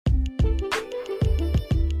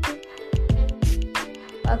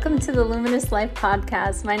Welcome to the Luminous Life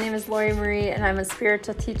Podcast. My name is Lori Marie, and I'm a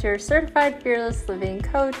spiritual teacher, certified fearless living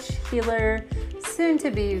coach, healer, soon to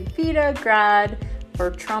be Vita grad for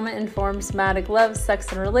trauma-informed somatic love,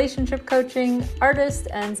 sex, and relationship coaching, artist,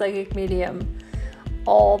 and psychic medium.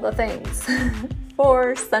 All the things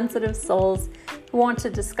for sensitive souls who want to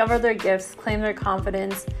discover their gifts, claim their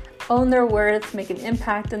confidence, own their worth, make an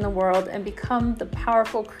impact in the world, and become the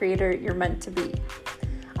powerful creator you're meant to be.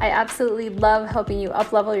 I absolutely love helping you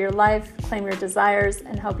up-level your life, claim your desires,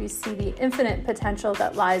 and help you see the infinite potential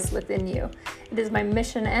that lies within you. It is my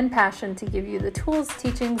mission and passion to give you the tools,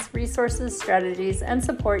 teachings, resources, strategies, and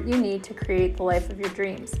support you need to create the life of your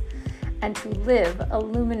dreams and to live a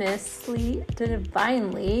luminously,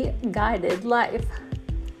 divinely guided life.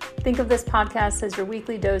 Think of this podcast as your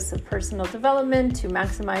weekly dose of personal development to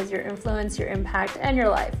maximize your influence, your impact, and your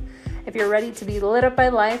life. If you're ready to be lit up by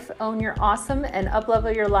life, own your awesome, and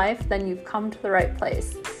up-level your life, then you've come to the right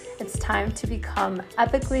place. It's time to become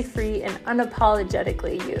epically free and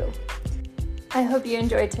unapologetically you. I hope you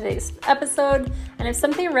enjoyed today's episode, and if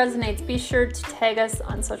something resonates, be sure to tag us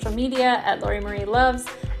on social media at Lori Marie Loves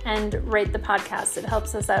and rate the podcast. It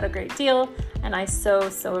helps us out a great deal, and I so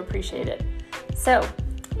appreciate it. So,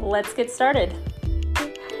 let's get started.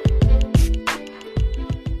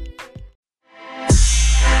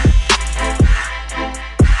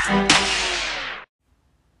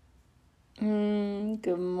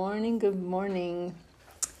 Good morning.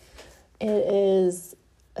 It is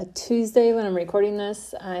a Tuesday when I'm recording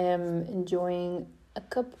this. I am enjoying a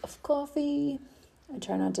cup of coffee. I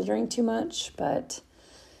try not to drink too much, but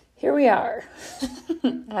here we are,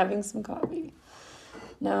 having some coffee.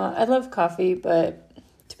 Now, I love coffee, but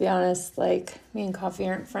to be honest, me and coffee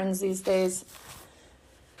aren't friends these days.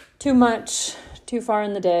 Too much, too far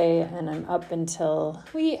in the day, and I'm up until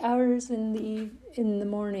wee hours in the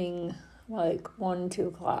morning, 1, 2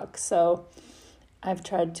 o'clock. So I've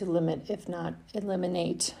tried to limit, if not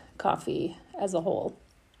eliminate, coffee as a whole.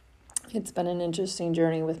 It's been an interesting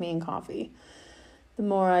journey with me and coffee. The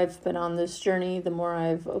more I've been on this journey, the more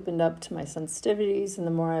I've opened up to my sensitivities, and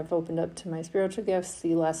the more I've opened up to my spiritual gifts,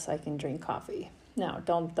 the less I can drink coffee. Now,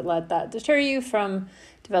 don't let that deter you from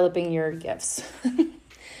developing your gifts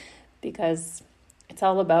because it's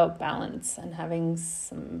all about balance and having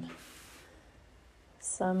some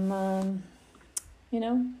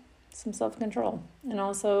self-control, and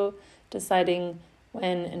also deciding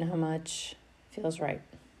when and how much feels right.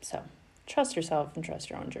 So trust yourself and trust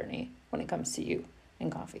your own journey when it comes to you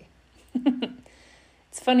and coffee.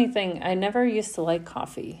 It's a funny thing. I never used to like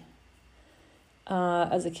coffee.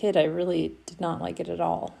 As a kid, I really did not like it at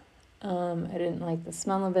all. I didn't like the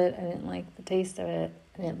smell of it. I didn't like the taste of it.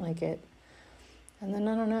 I didn't like it. And then,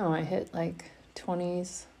 I hit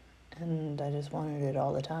 20s and I just wanted it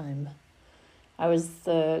all the time. I was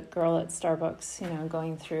the girl at Starbucks,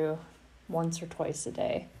 going through once or twice a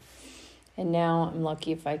day. And now I'm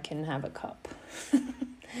lucky if I can have a cup.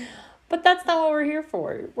 But that's not what we're here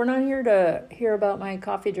for. We're not here to hear about my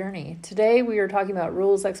coffee journey. Today we are talking about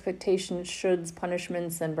rules, expectations, shoulds,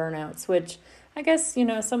 punishments, and burnouts, which I guess,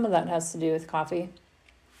 some of that has to do with coffee.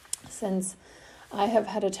 Since I have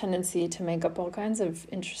had a tendency to make up all kinds of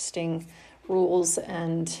interesting rules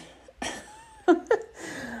and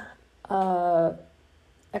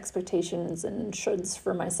expectations and shoulds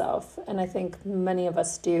for myself, and I think many of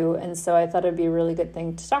us do, and so I thought it'd be a really good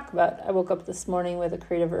thing to talk about. I woke up this morning with a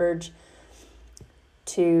creative urge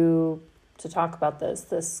to talk about this.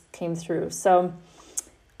 This came through. So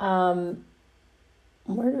where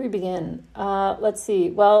do we begin? Let's see.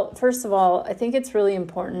 Well, first of all, I think it's really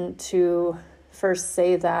important to first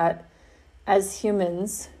say that as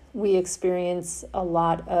humans, we experience a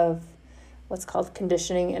lot of what's called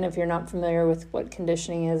conditioning. And if you're not familiar with what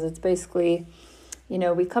conditioning is, it's basically,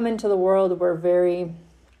 we come into the world, we're very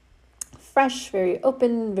fresh, very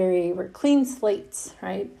open, we're clean slates,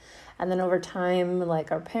 right? And then over time,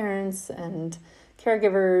 our parents and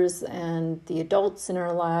caregivers and the adults in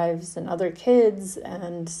our lives and other kids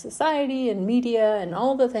and society and media and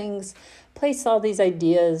all the things place all these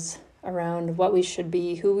ideas around what we should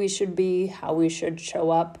be, who we should be, how we should show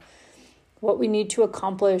up, what we need to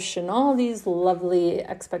accomplish, and all these lovely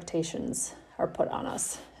expectations are put on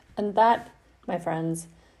us. And that, my friends,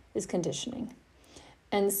 is conditioning.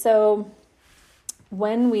 And so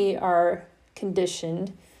when we are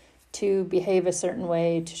conditioned to behave a certain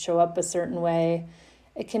way, to show up a certain way,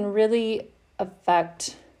 it can really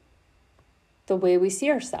affect the way we see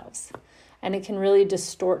ourselves. And it can really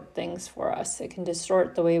distort things for us. It can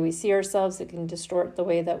distort the way we see ourselves. It can distort the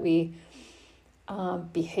way that we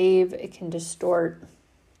behave. It can distort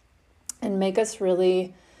and make us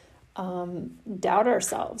really doubt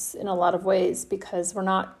ourselves in a lot of ways because we're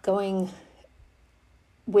not going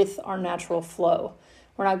with our natural flow.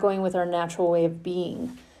 We're not going with our natural way of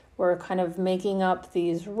being. We're kind of making up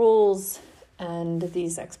these rules and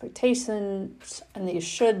these expectations and these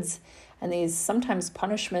shoulds and these sometimes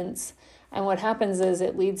punishments. And what happens is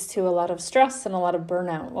it leads to a lot of stress and a lot of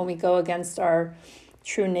burnout when we go against our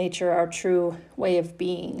true nature, our true way of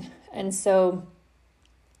being. And so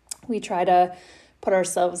we try to put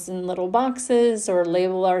ourselves in little boxes or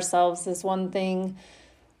label ourselves as one thing,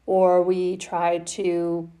 or we try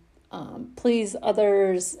to please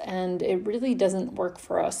others, and it really doesn't work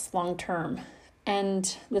for us long term.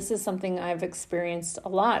 And this is something I've experienced a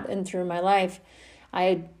lot and through my life.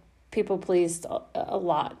 I people pleased a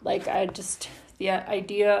lot. Like the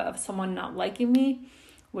idea of someone not liking me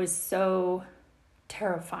was so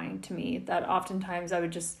terrifying to me that oftentimes I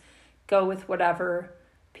would just go with whatever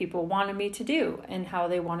people wanted me to do and how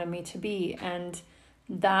they wanted me to be. And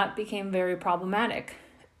that became very problematic.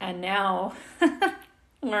 And now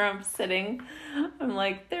where I'm sitting, I'm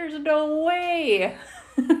like, there's no way.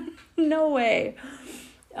 No way.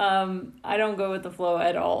 I don't go with the flow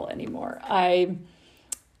at all anymore.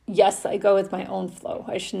 Yes, I go with my own flow.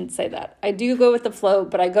 I shouldn't say that. I do go with the flow,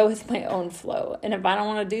 but I go with my own flow. And if I don't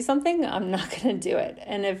want to do something, I'm not going to do it.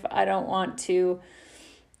 And if I don't want to,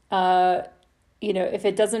 if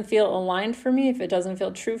it doesn't feel aligned for me, if it doesn't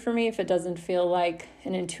feel true for me, if it doesn't feel like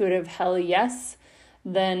an intuitive hell yes,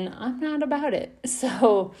 then I'm not about it.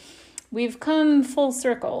 So we've come full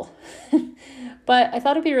circle. But I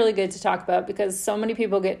thought it'd be really good to talk about because so many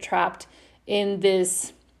people get trapped in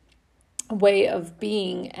this way of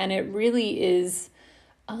being, and it really is,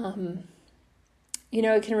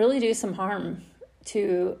 it can really do some harm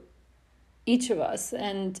to each of us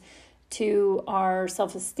and to our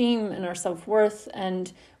self-esteem and our self-worth,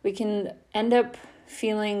 and we can end up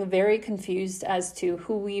feeling very confused as to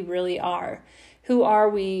who we really are. Who are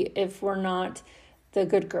we if we're not the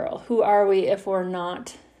good girl? Who are we if we're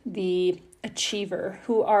not the achiever?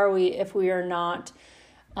 Who are we if we are not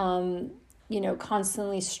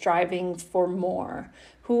constantly striving for more?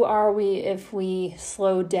 Who are we if we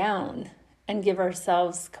slow down and give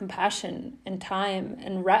ourselves compassion and time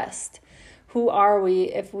and rest? Who are we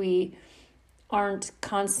if we aren't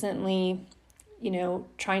constantly,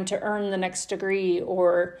 trying to earn the next degree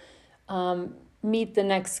or meet the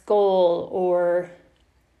next goal or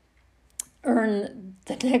earn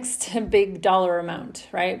the next big dollar amount,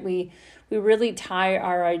 right? We really tie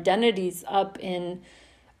our identities up in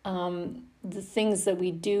the things that we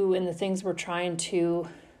do and the things we're trying to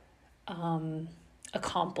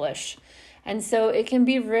accomplish. And so it can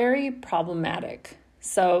be very problematic.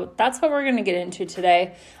 So that's what we're going to get into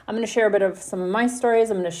today. I'm going to share a bit of some of my stories.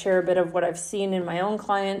 I'm going to share a bit of what I've seen in my own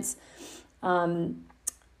clients,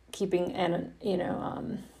 keeping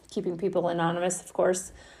people anonymous, of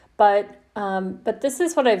course. But this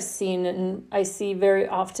is what I've seen, and I see very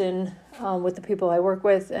often with the people I work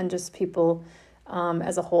with and just people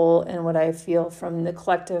as a whole, and what I feel from the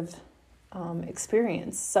collective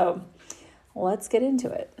experience. So let's get into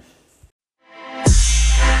it.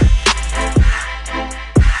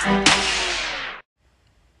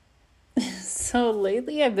 So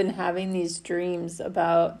lately I've been having these dreams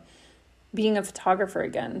about being a photographer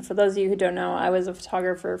again. For those of you who don't know, I was a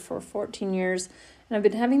photographer for 14 years, and I've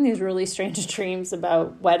been having these really strange dreams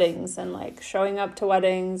about weddings and like showing up to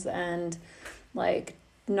weddings and like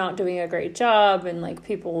not doing a great job and like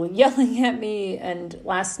people yelling at me. And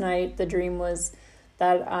last night the dream was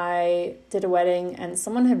that I did a wedding and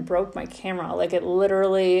someone had broke my camera. Like it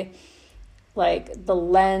literally, like the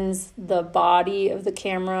lens, the body of the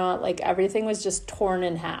camera, like everything was just torn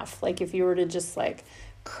in half. Like if you were to just like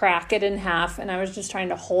crack it in half, and I was just trying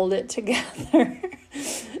to hold it together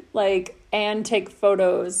and take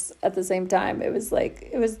photos at the same time. It was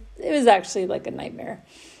actually like a nightmare.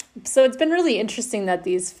 So it's been really interesting that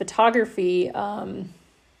these photography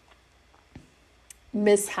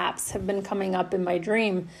mishaps have been coming up in my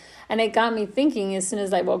dream. And it got me thinking as soon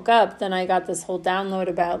as I woke up, then I got this whole download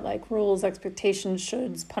about like rules, expectations,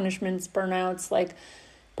 shoulds, punishments, burnouts, like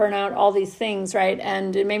burnout, all these things, right?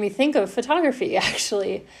 And it made me think of photography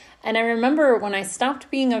actually. And I remember when I stopped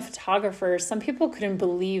being a photographer, some people couldn't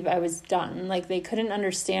believe I was done. Like they couldn't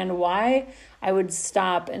understand why I would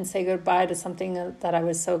stop and say goodbye to something that I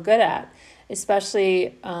was so good at,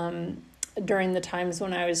 especially during the times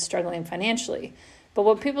when I was struggling financially. But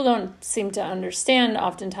what people don't seem to understand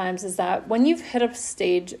oftentimes is that when you've hit a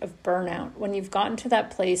stage of burnout, when you've gotten to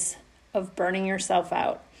that place of burning yourself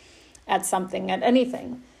out at something, at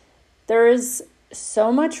anything, there is so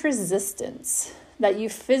much resistance that you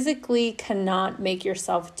physically cannot make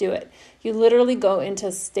yourself do it. You literally go into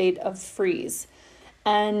a state of freeze.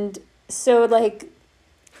 And so like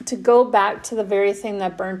to go back to the very thing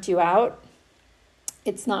that burnt you out,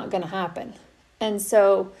 it's not going to happen. And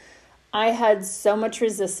so I had so much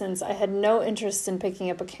resistance. I had no interest in picking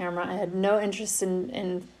up a camera. I had no interest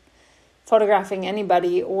in photographing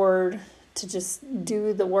anybody or to just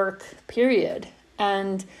do the work, period.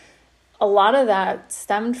 And a lot of that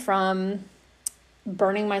stemmed from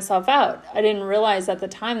burning myself out. I didn't realize at the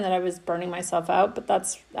time that I was burning myself out, but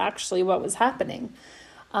that's actually what was happening.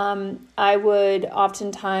 I would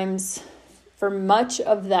oftentimes, for much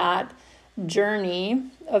of that journey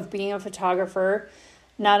of being a photographer,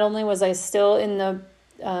 not only was I still in the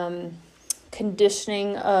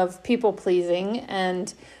conditioning of people pleasing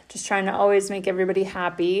and just trying to always make everybody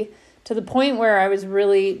happy, to the point where I was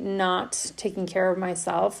really not taking care of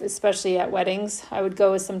myself, especially at weddings. I would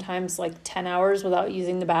go sometimes like 10 hours without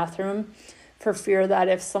using the bathroom for fear that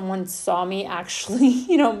if someone saw me actually,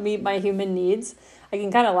 meet my human needs, I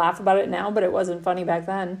can kind of laugh about it now, but it wasn't funny back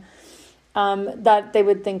then, that they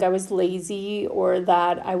would think I was lazy or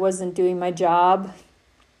that I wasn't doing my job.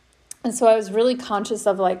 And so I was really conscious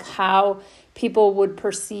of like how people would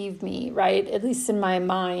perceive me, right? At least in my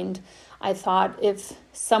mind, I thought if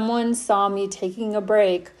someone saw me taking a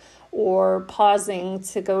break or pausing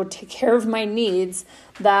to go take care of my needs,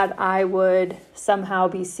 that I would somehow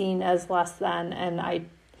be seen as less than. And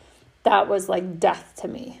that was like death to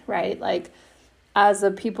me, right? Like as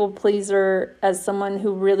a people pleaser, as someone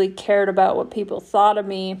who really cared about what people thought of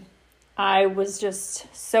me, I was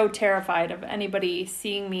just so terrified of anybody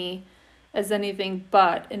seeing me as anything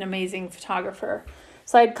but an amazing photographer.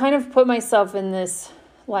 So I'd kind of put myself in this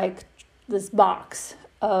box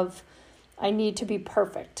of I need to be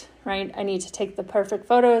perfect, right? I need to take the perfect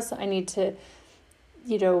photos. I need to,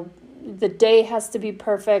 the day has to be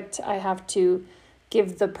perfect. I have to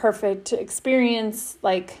give the perfect experience.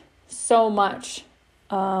 Like so much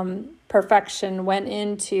perfection went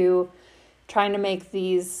into trying to make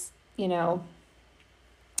these,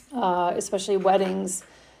 especially weddings,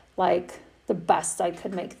 like the best I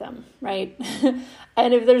could make them, right?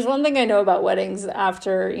 And if there's one thing I know about weddings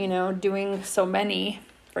after, doing so many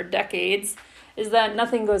for decades, is that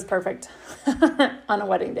nothing goes perfect on a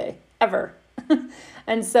wedding day, ever.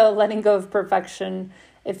 And so letting go of perfection,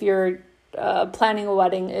 if you're planning a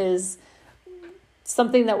wedding, is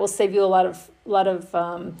something that will save you a lot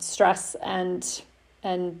of stress and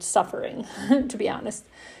suffering, to be honest.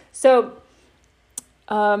 So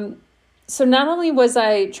not only was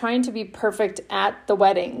I trying to be perfect at the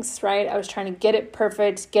weddings, right? I was trying to get it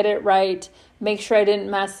perfect, get it right, make sure I didn't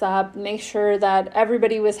mess up, make sure that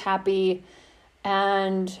everybody was happy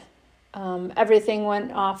and everything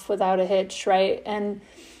went off without a hitch, right?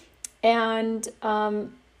 And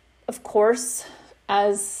of course,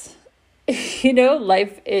 as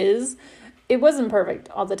life is, it wasn't perfect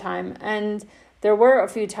all the time. And there were a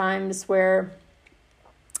few times where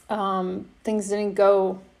things didn't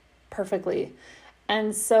go perfectly.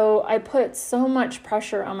 And so I put so much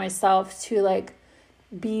pressure on myself to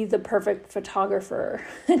be the perfect photographer,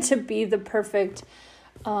 to be the perfect,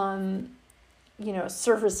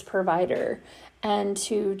 service provider, and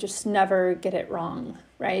to just never get it wrong,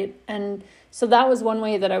 right? And so that was one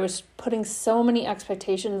way that I was putting so many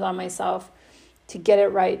expectations on myself to get it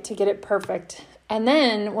right, to get it perfect. And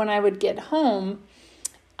then when I would get home,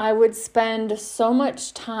 I would spend so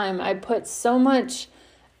much time, I put so much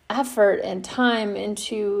effort and time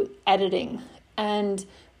into editing. And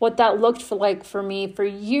what that looked like for me for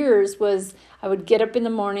years was I would get up in the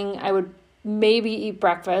morning, I would maybe eat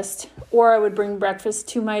breakfast, or I would bring breakfast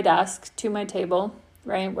to my desk, to my table,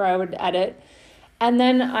 right, where I would edit. And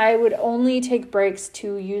then I would only take breaks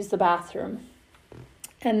to use the bathroom.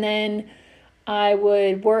 And then I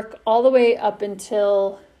would work all the way up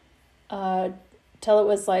until till it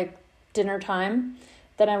was dinner time.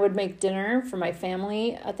 Then I would make dinner for my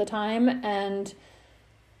family at the time, and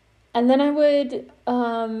then I would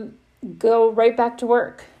go right back to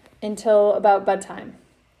work until about bedtime.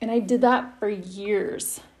 And I did that for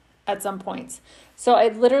years at some points. So I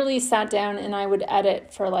literally sat down and I would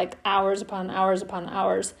edit for hours upon hours upon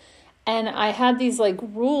hours. And I had these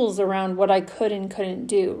rules around what I could and couldn't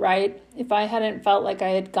do, right? If I hadn't felt like I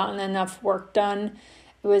had gotten enough work done,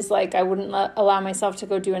 it was I wouldn't allow myself to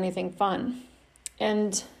go do anything fun.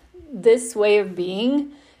 And this way of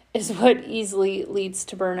being is what easily leads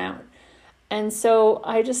to burnout. And so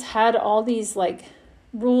I just had all these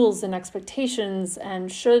rules and expectations and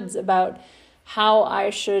shoulds about how I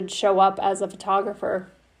should show up as a photographer.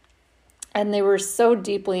 And they were so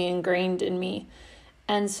deeply ingrained in me.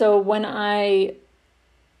 And so when I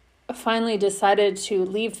finally decided to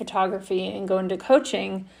leave photography and go into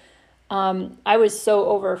coaching, I was so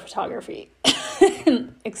over photography.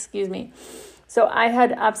 Excuse me. So I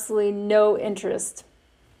had absolutely no interest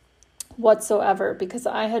whatsoever because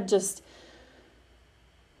I had just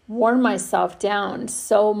worn myself down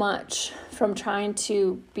so much from trying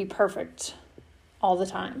to be perfect all the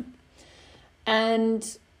time.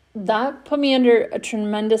 And that put me under a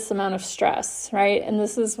tremendous amount of stress, right? And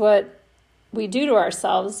this is what we do to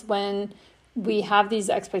ourselves when we have these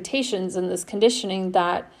expectations and this conditioning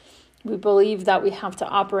that we believe that we have to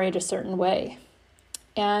operate a certain way.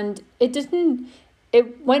 And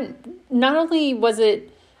not only was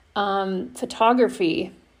it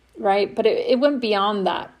photography, right? But it went beyond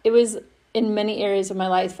that. It was in many areas of my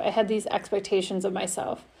life. I had these expectations of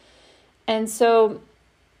myself. And so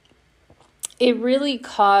it really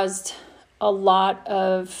caused a lot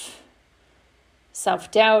of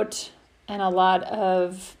self-doubt and a lot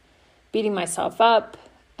of beating myself up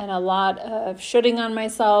and a lot of shitting on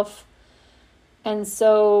myself. And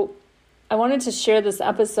so I wanted to share this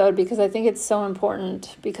episode because I think it's so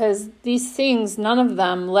important, because these things, none of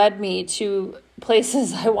them led me to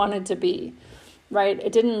places I wanted to be, right?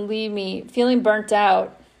 It didn't leave me feeling burnt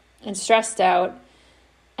out and stressed out,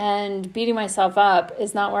 and beating myself up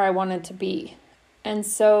is not where I wanted to be. And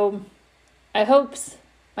so my hopes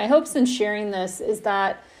in sharing this is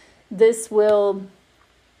that this will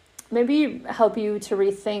maybe help you to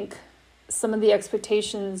rethink some of the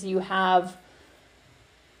expectations you have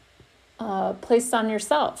placed on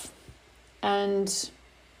yourself, and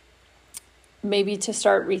maybe to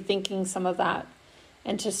start rethinking some of that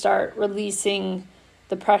and to start releasing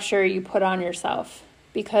the pressure you put on yourself.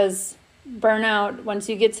 Because burnout, once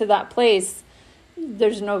you get to that place,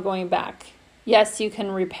 there's no going back. Yes, you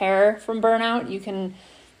can repair from burnout. You can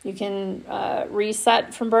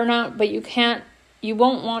reset from burnout, but you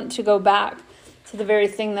won't want to go back to the very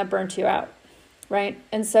thing that burnt you out, right?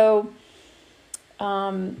 And so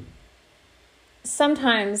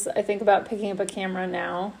sometimes I think about picking up a camera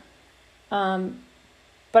now,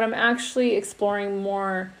 but I'm actually exploring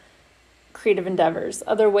more creative endeavors,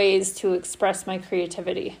 other ways to express my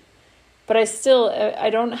creativity. But I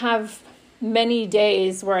don't have many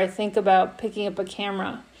days where I think about picking up a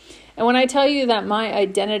camera. And when I tell you that my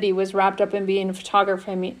identity was wrapped up in being a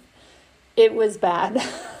photographer, I mean, it was bad.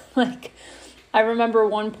 Like, I remember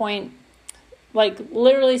one point, like,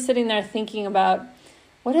 literally sitting there thinking about,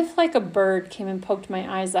 what if, like, a bird came and poked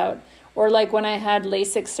my eyes out? Or, like, when I had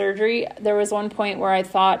LASIK surgery, there was one point where I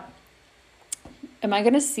thought, am I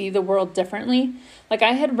going to see the world differently? Like,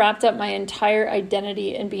 I had wrapped up my entire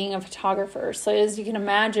identity in being a photographer. So as you can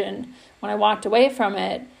imagine, when I walked away from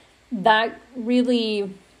it, that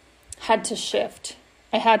really had to shift.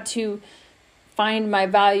 I had to find my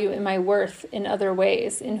value and my worth in other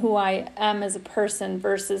ways, in who I am as a person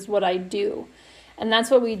versus what I do. And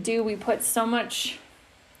that's what we do. We put so much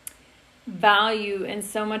value and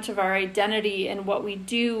so much of our identity in what we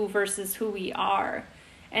do versus who we are.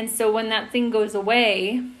 And so when that thing goes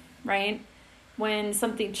away, right, when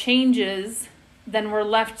something changes, then we're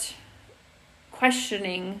left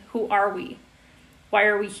questioning, who are we? Why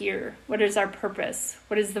are we here? What is our purpose?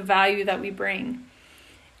 What is the value that we bring?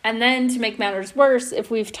 And then, to make matters worse, if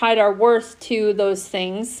we've tied our worth to those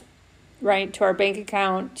things, right, to our bank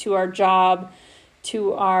account, to our job,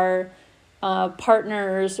 to our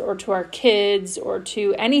partners, or to our kids, or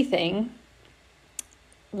to anything,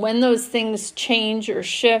 when those things change or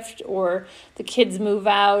shift, or the kids move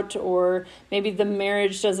out, or maybe the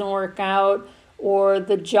marriage doesn't work out, or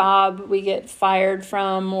the job we get fired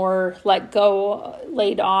from or let go,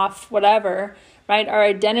 laid off, whatever, right? Our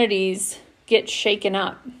identities get shaken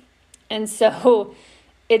up. And so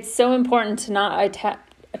it's so important to not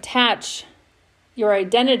attach your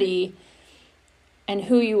identity and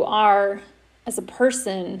who you are as a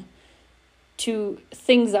person to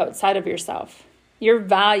things outside of yourself. Your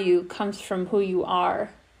value comes from who you are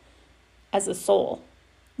as a soul,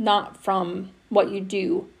 not from what you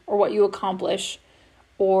do or what you accomplish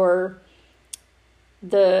or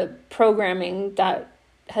the programming that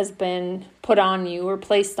has been put on you or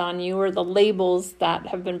placed on you, or the labels that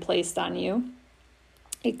have been placed on you.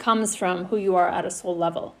 It comes from who you are at a soul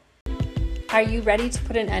level. Are you ready to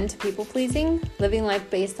put an end to people pleasing, living life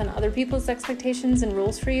based on other people's expectations and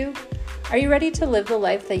rules for you? Are you ready to live the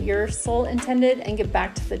life that your soul intended and get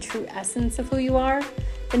back to the true essence of who you are?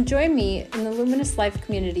 Then join me in the Luminous Life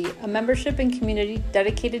Community, a membership and community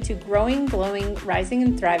dedicated to growing, glowing, rising,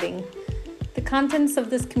 and thriving. The contents of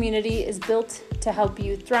this community is built to help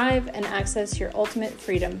you thrive and access your ultimate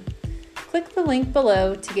freedom. Click the link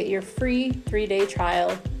below to get your free 3-day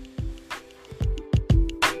trial.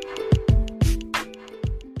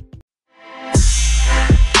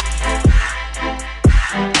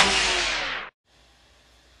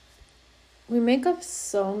 make up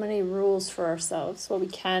so many rules for ourselves, what we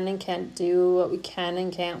can and can't do, what we can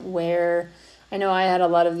and can't wear. I know I had a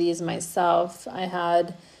lot of these myself. I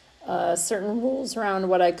had certain rules around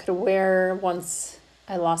what I could wear once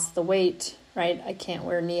I lost the weight, right? I can't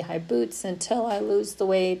wear knee-high boots until I lose the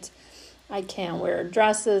weight. I can't wear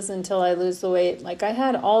dresses until I lose the weight. Like, I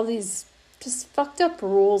had all these just fucked up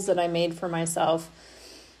rules that I made for myself.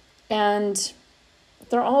 And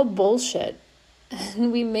they're all bullshit.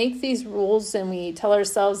 And we make these rules and we tell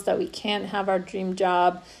ourselves that we can't have our dream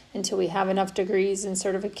job until we have enough degrees and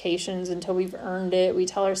certifications, until we've earned it. We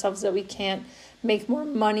tell ourselves that we can't make more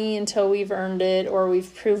money until we've earned it or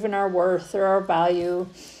we've proven our worth or our value.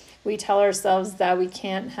 We tell ourselves that we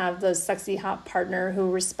can't have the sexy hot partner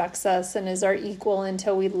who respects us and is our equal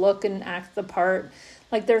until we look and act the part.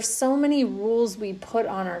 Like, there's so many rules we put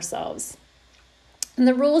on ourselves. And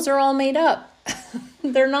the rules are all made up.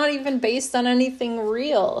 They're not even based on anything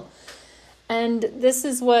real. And this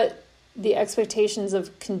is what the expectations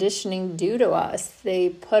of conditioning do to us. They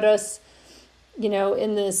put us,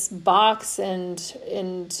 in this box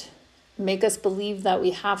and make us believe that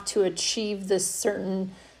we have to achieve this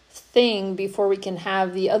certain thing before we can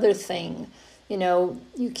have the other thing. You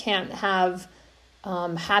can't have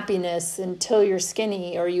happiness until you're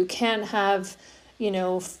skinny, or you can't have,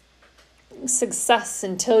 success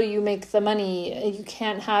until you make the money. You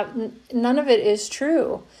can't have, none of it is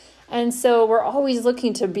true. And so we're always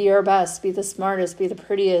looking to be our best, be the smartest, be the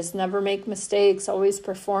prettiest, never make mistakes, always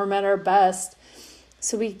perform at our best.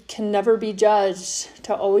 So we can never be judged,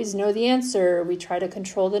 to always know the answer. We try to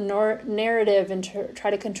control the narrative and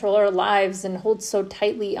try to control our lives and hold so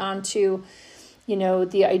tightly onto,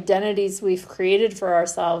 the identities we've created for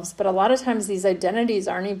ourselves. But a lot of times these identities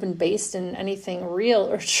aren't even based in anything real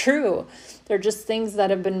or true. They're just things that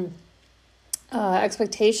have been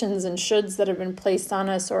expectations and shoulds that have been placed on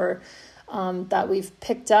us, or that we've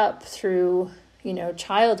picked up through,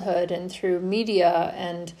 childhood and through media.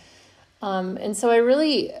 And so I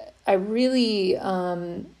really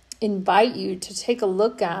invite you to take a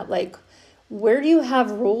look at, like, where do you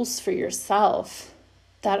have rules for yourself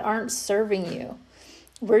that aren't serving you?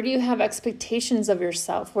 Where do you have expectations of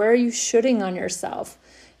yourself? Where are you shoulding on yourself?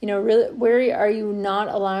 Really, where are you not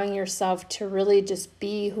allowing yourself to really just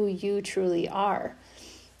be who you truly are?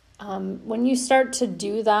 When you start to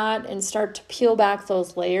do that and start to peel back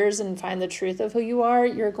those layers and find the truth of who you are,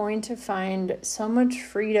 you're going to find so much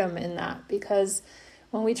freedom in that. Because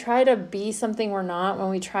when we try to be something we're not,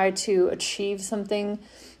 when we try to achieve something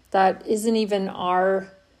that isn't even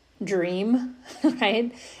our dream,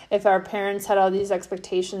 right? If our parents had all these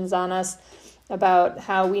expectations on us about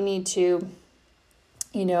how we need to,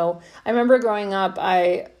 I remember growing up,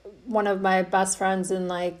 one of my best friends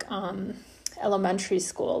in elementary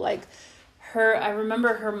school, I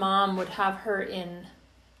remember her mom would have her in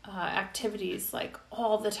activities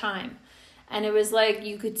all the time. And it was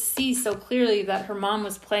you could see so clearly that her mom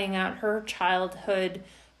was playing out her childhood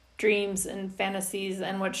dreams and fantasies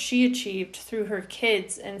and what she achieved through her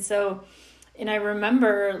kids. And I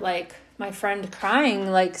remember my friend crying,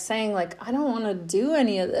 saying I don't want to do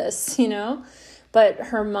any of this, but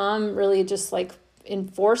her mom really just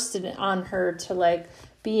enforced it on her to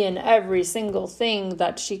be in every single thing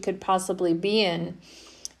that she could possibly be in.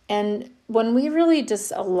 And when we really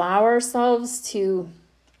just allow ourselves to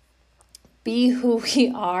be who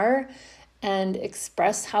we are and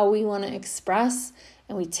express how we want to express,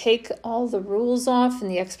 and we take all the rules off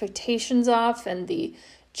and the expectations off and the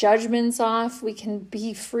judgments off, we can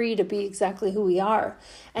be free to be exactly who we are.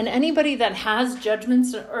 And anybody that has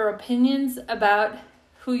judgments or opinions about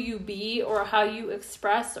who you be or how you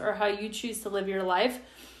express or how you choose to live your life,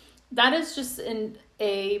 that is just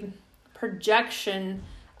a projection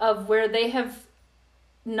of where they have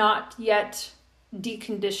not yet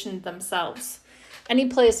deconditioned themselves. Any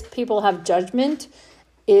place people have judgment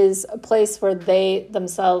is a place where they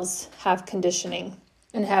themselves have conditioning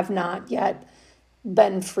and have not yet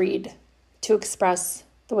been freed to express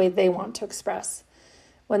the way they want to express.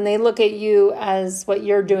 When they look at you as what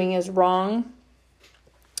you're doing is wrong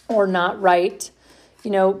or not right,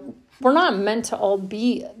 we're not meant to all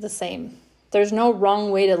be the same. There's no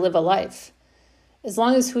wrong way to live a life. As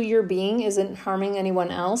long as who you're being isn't harming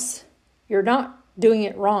anyone else, you're not doing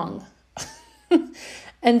it wrong.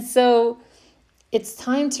 And so it's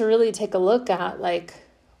time to really take a look at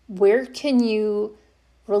where can you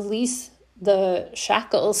release the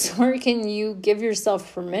shackles? Where can you give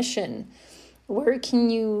yourself permission? Where can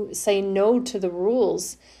you say no to the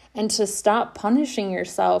rules and to stop punishing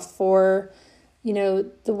yourself for,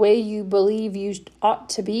 the way you believe you ought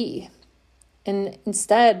to be? And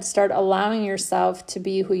instead start allowing yourself to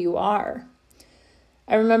be who you are.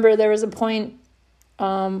 I remember there was a point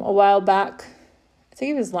a while back, I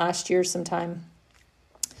think it was last year sometime.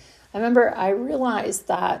 I remember I realized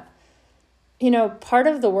that, part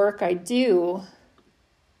of the work I do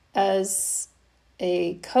as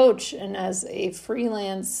a coach and as a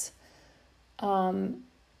freelance, entrepreneur,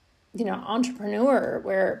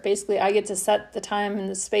 where basically I get to set the time and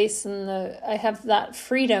the space and I have that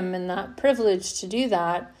freedom and that privilege to do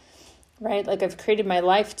that, right? Like I've created my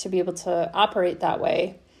life to be able to operate that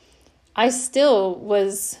way. I still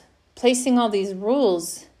was placing all these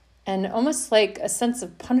rules and almost like a sense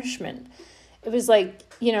of punishment. It was like,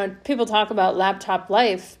 people talk about laptop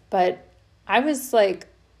life, but I was like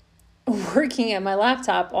working at my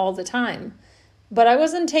laptop all the time. But I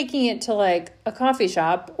wasn't taking it to like a coffee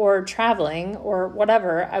shop or traveling or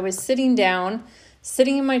whatever. I was sitting down,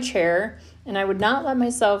 sitting in my chair, and I would not let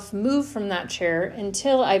myself move from that chair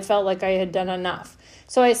until I felt like I had done enough.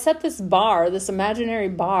 So I set this bar, this imaginary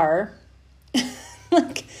bar,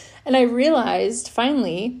 and I realized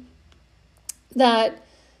finally that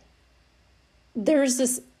there's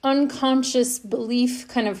this unconscious belief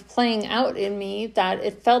kind of playing out in me that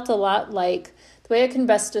it felt a lot like, the way I can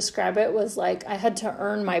best describe it was like I had to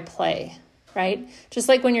earn my play, right? Just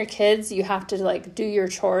like when you're kids, you have to like do your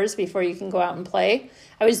chores before you can go out and play.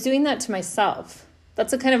 I was doing that to myself.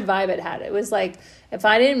 That's the kind of vibe it had. It was like, if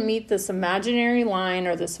I didn't meet this imaginary line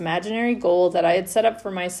or this imaginary goal that I had set up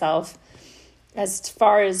for myself, as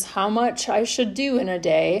far as how much I should do in a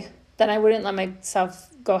day, then I wouldn't let myself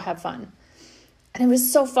go have fun. And it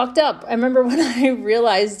was so fucked up. I remember when I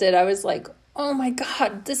realized it, I was like, oh my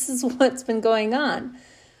God, this is what's been going on.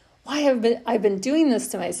 Why have I've been doing this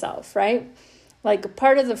to myself, right? Like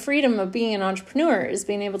part of the freedom of being an entrepreneur is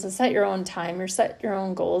being able to set your own time, or set your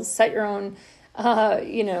own goals, set your own,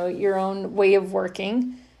 your own way of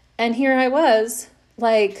working. And here I was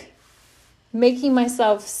like making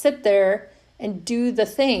myself sit there and do the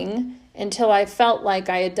thing until I felt like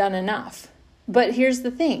I had done enough. But here's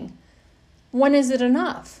the thing. When is it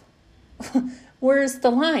enough? Where's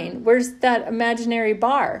the line? Where's that imaginary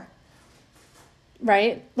bar?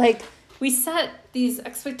 Right? Like we set these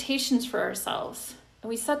expectations for ourselves and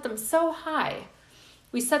we set them so high.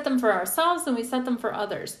 We set them for ourselves and we set them for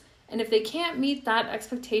others. And if they can't meet that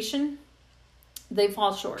expectation, they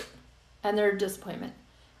fall short and they're a disappointment,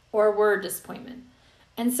 or we're a disappointment.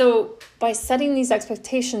 And so by setting these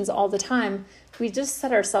expectations all the time, we just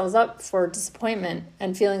set ourselves up for disappointment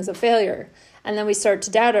and feelings of failure. And then we start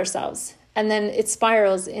to doubt ourselves. And then it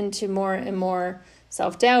spirals into more and more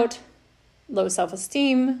self-doubt, low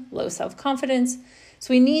self-esteem, low self-confidence.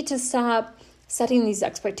 So we need to stop setting these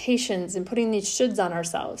expectations and putting these shoulds on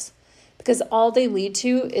ourselves, because all they lead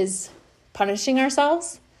to is punishing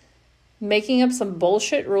ourselves, making up some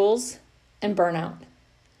bullshit rules, and burnout.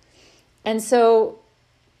 And so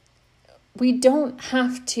we don't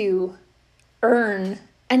have to earn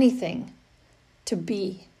anything to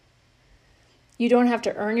be. You don't have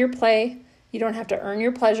to earn your play. You don't have to earn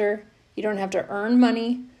your pleasure. You don't have to earn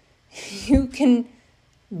money. You can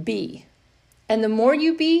be. And the more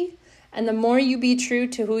you be, and the more you be true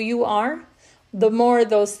to who you are, the more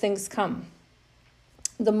those things come.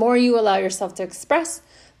 The more you allow yourself to express,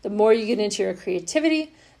 the more you get into your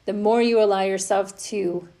creativity, the more you allow yourself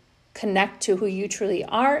to connect to who you truly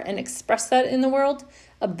are and express that in the world,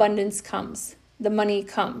 abundance comes. The money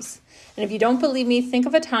comes. And if you don't believe me, think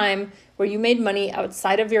of a time where you made money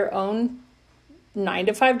outside of your own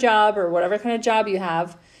 9-to-5 job or whatever kind of job you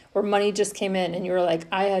have, where money just came in and you were like,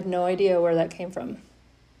 I had no idea where that came from,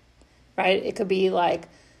 right? It could be like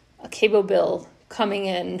a cable bill coming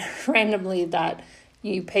in randomly that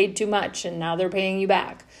you paid too much and now they're paying you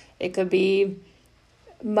back. It could be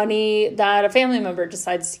money that a family member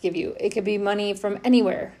decides to give you. It could be money from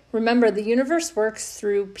anywhere. Remember, the universe works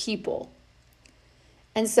through people.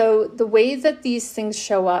 And so the way that these things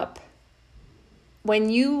show up,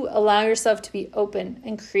 when you allow yourself to be open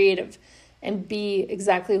and creative and be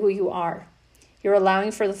exactly who you are, you're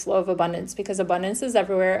allowing for the flow of abundance, because abundance is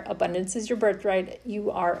everywhere. Abundance is your birthright.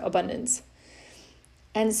 You are abundance.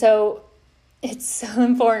 And so it's so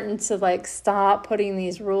important to stop putting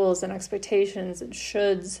these rules and expectations and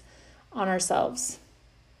shoulds on ourselves,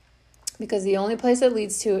 because the only place it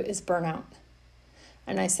leads to is burnout.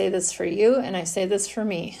 And I say this for you, and I say this for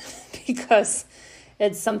me, because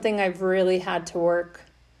it's something I've really had to work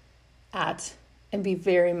at and be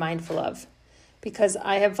very mindful of, because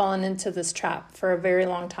I have fallen into this trap for a very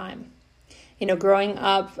long time. Growing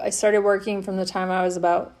up, I started working from the time I was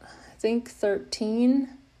about, 13.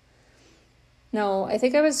 No, I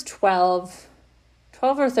think I was 12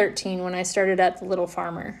 or 13 when I started at the Little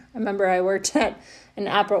Farmer. I remember I worked at an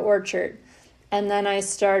apple orchard, And then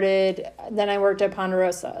I worked at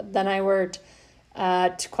Ponderosa. Then I worked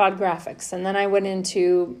at Quad Graphics. And then I went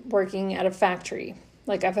into working at a factory.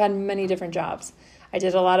 Like, I've had many different jobs. I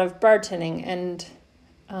did a lot of bartending, and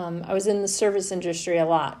I was in the service industry a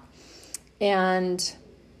lot. And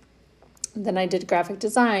then I did graphic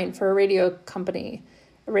design for a radio company,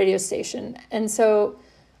 a radio station. And so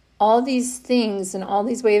all these things and all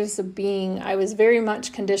these ways of being, I was very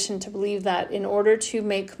much conditioned to believe that in order to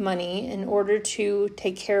make money, in order to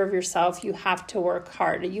take care of yourself, you have to work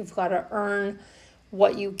hard. You've got to earn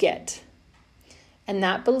what you get. And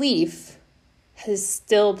that belief has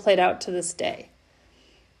still played out to this day,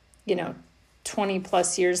 20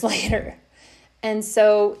 plus years later. And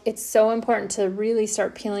so it's so important to really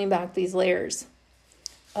start peeling back these layers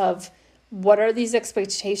of what are these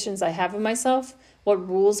expectations I have of myself? What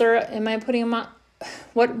rules am I putting on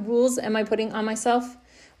myself?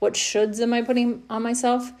 What shoulds am I putting on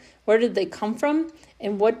myself? Where did they come from?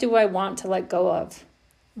 And what do I want to let go of?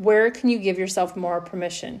 Where can you give yourself more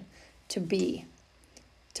permission to be,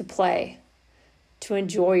 to play, to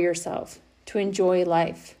enjoy yourself, to enjoy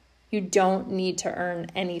life? You don't need to earn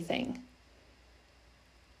anything.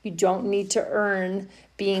 You don't need to earn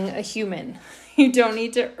being a human. You don't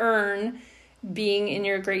need to earn being in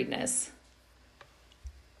your greatness.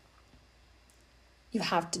 You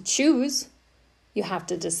have to choose. You have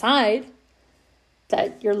to decide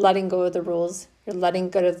that you're letting go of the rules. You're letting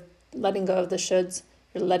go of the shoulds.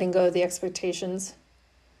 You're letting go of the expectations.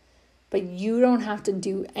 But you don't have to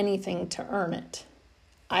do anything to earn it.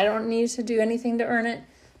 I don't need to do anything to earn it.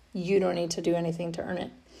 You don't need to do anything to earn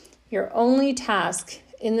it. Your only task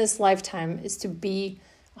in this lifetime is to be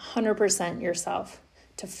 100% yourself,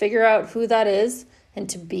 to figure out who that is and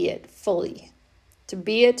to be it fully. To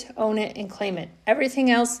be it, own it, and claim it.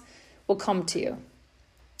 Everything else will come to you.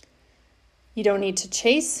 You don't need to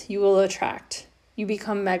chase, you will attract. You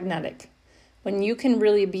become magnetic. When you can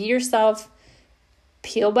really be yourself,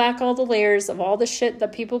 peel back all the layers of all the shit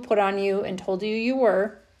that people put on you and told you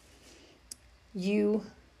were, you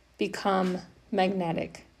become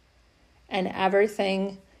magnetic. And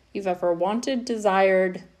everything you've ever wanted,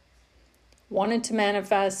 desired, wanted to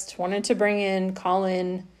manifest, wanted to bring in, call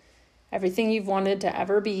in, everything you've wanted to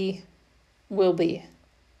ever be, will be.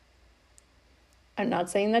 I'm not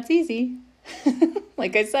saying that's easy.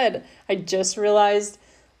 Like I said, I just realized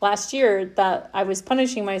last year that I was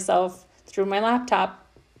punishing myself through my laptop,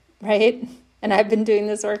 right? And I've been doing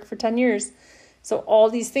this work for 10 years. So all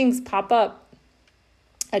these things pop up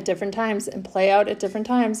at different times and play out at different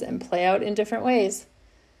times and play out in different ways.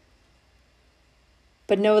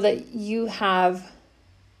 But know that you have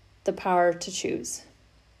the power to choose.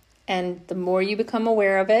 And the more you become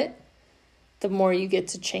aware of it, the more you get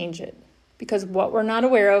to change it. Because what we're not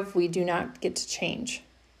aware of, we do not get to change.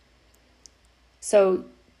 So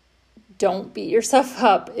don't beat yourself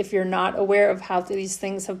up if you're not aware of how these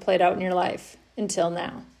things have played out in your life until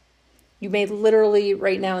now. You may literally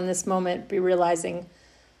right now in this moment be realizing,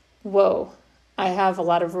 whoa, I have a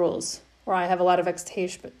lot of rules, or I have a lot of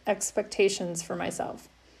expectations for myself.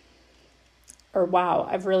 Or wow,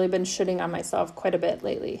 I've really been shitting on myself quite a bit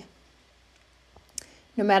lately.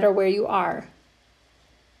 No matter where you are,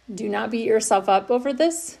 do not beat yourself up over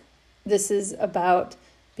this. This is about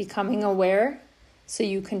becoming aware so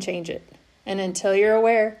you can change it. And until you're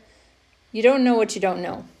aware, you don't know what you don't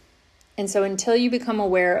know. And so until you become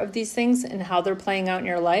aware of these things and how they're playing out in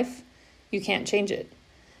your life, you can't change it.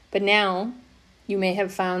 But now you may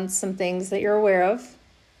have found some things that you're aware of,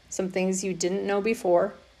 some things you didn't know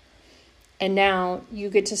before. And now you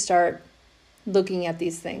get to start looking at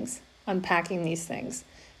these things, unpacking these things,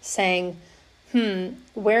 saying,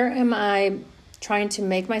 where am I trying to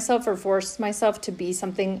make myself or force myself to be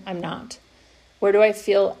something I'm not? Where do I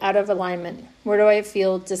feel out of alignment? Where do I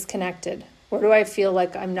feel disconnected? Where do I feel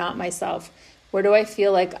like I'm not myself? Where do I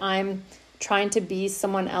feel like I'm trying to be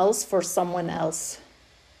someone else for someone else?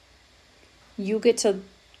 You get to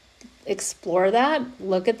explore that,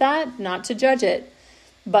 look at that, not to judge it,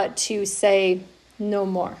 but to say, no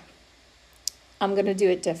more. I'm going to do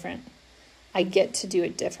it different. I get to do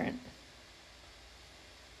it different.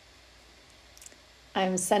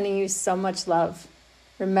 I'm sending you so much love.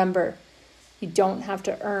 Remember, you don't have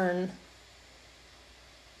to earn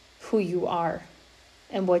who you are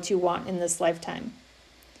and what you want in this lifetime.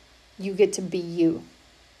 You get to be you.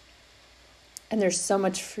 And there's so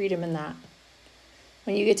much freedom in that.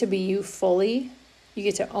 When you get to be you fully, you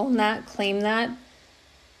get to own that, claim that,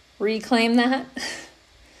 reclaim that,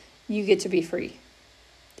 you get to be free.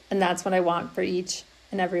 And that's what I want for each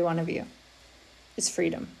and every one of you. It's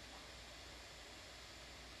freedom.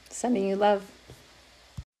 Sending you love.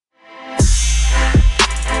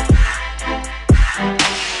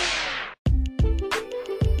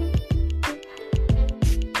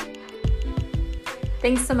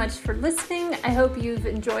 Thanks so much for listening. I hope you've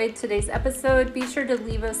enjoyed today's episode. Be sure to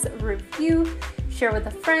leave us a review, share with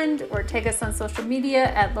a friend, or tag us on social media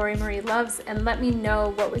at Lori Marie Loves, and let me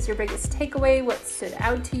know what was your biggest takeaway, what stood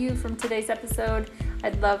out to you from today's episode.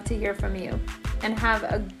 I'd love to hear from you. And have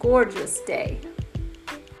a gorgeous day.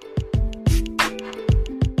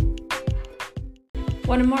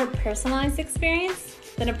 Want a more personalized experience?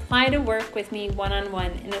 Then apply to work with me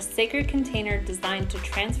one-on-one in a sacred container designed to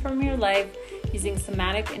transform your life using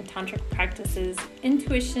somatic and tantric practices,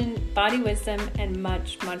 intuition, body wisdom, and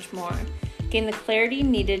much, much more. Gain the clarity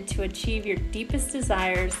needed to achieve your deepest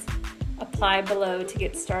desires. Apply below to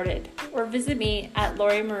get started, or visit me at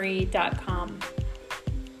lorimarie.com.